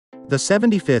The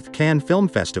 75th Cannes Film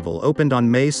Festival opened on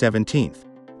May 17.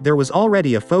 There was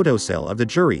already a photocell of the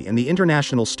jury and the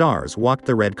international stars walked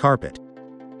the red carpet.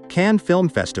 Cannes Film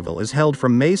Festival is held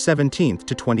from May 17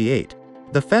 to 28.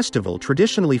 The festival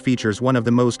traditionally features one of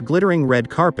the most glittering red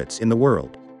carpets in the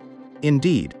world.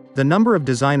 Indeed, the number of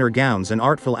designer gowns and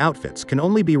artful outfits can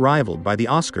only be rivaled by the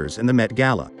Oscars and the Met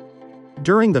Gala.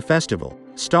 During the festival,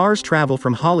 stars travel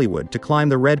from Hollywood to climb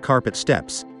the red carpet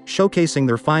steps, showcasing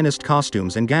their finest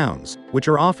costumes and gowns, which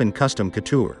are often custom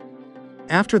couture.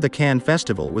 After the Cannes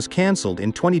Festival was cancelled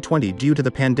in 2020 due to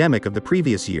the pandemic of the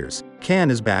previous years,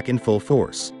 Cannes is back in full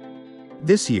force.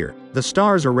 This year, the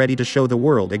stars are ready to show the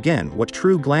world again what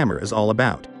true glamour is all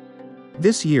about.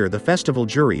 This year the festival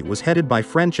jury was headed by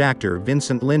French actor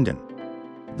Vincent Lindon.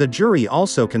 The jury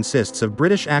also consists of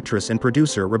British actress and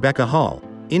producer Rebecca Hall,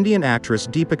 Indian actress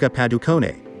Deepika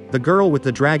Padukone, the girl with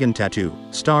the dragon tattoo,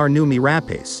 star Noomi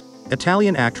Rapace,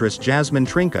 Italian actress Jasmine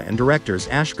Trinca and directors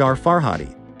Ashghar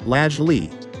Farhadi, Laj Lee,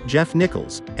 Jeff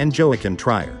Nichols, and Joachim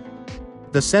Trier.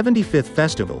 The 75th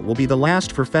festival will be the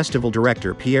last for festival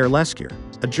director Pierre Lescure,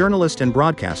 a journalist and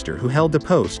broadcaster who held the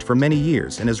post for many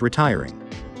years and is retiring.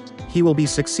 He will be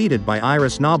succeeded by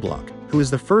Iris Knobloch, who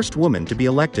is the first woman to be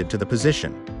elected to the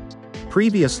position.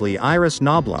 Previously, Iris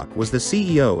Knobloch was the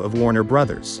CEO of Warner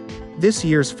Brothers. This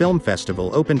year's film festival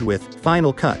opened with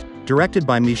Final Cut, directed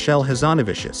by Michel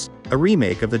Hazanavicius, a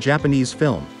remake of the Japanese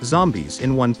film Zombies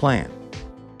in One Plan.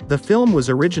 The film was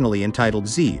originally entitled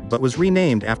Z but was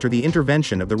renamed after the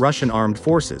intervention of the Russian armed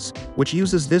forces, which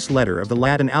uses this letter of the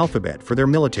Latin alphabet for their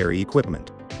military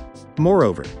equipment.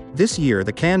 Moreover, this year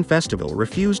the Cannes Festival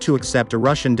refused to accept a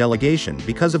Russian delegation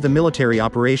because of the military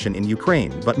operation in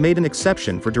Ukraine but made an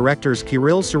exception for directors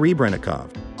Kirill Serebrennikov,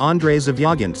 Andrei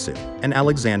Zvyagintsev, and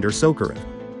Alexander Sokurev.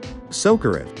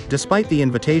 Sokurev, despite the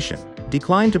invitation,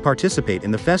 declined to participate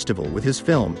in the festival with his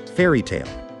film, Fairy Tale.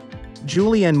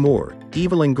 Julianne Moore,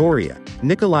 Eva Longoria,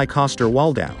 Nikolai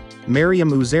Coster-Waldau,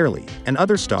 Maryam Uzerli, and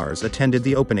other stars attended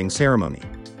the opening ceremony.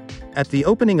 At the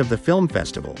opening of the film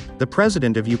festival, the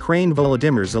president of Ukraine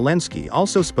Volodymyr Zelensky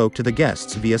also spoke to the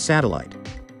guests via satellite.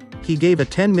 He gave a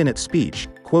 10-minute speech,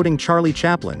 quoting Charlie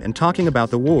Chaplin and talking about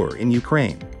the war in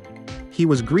Ukraine. He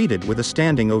was greeted with a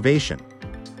standing ovation.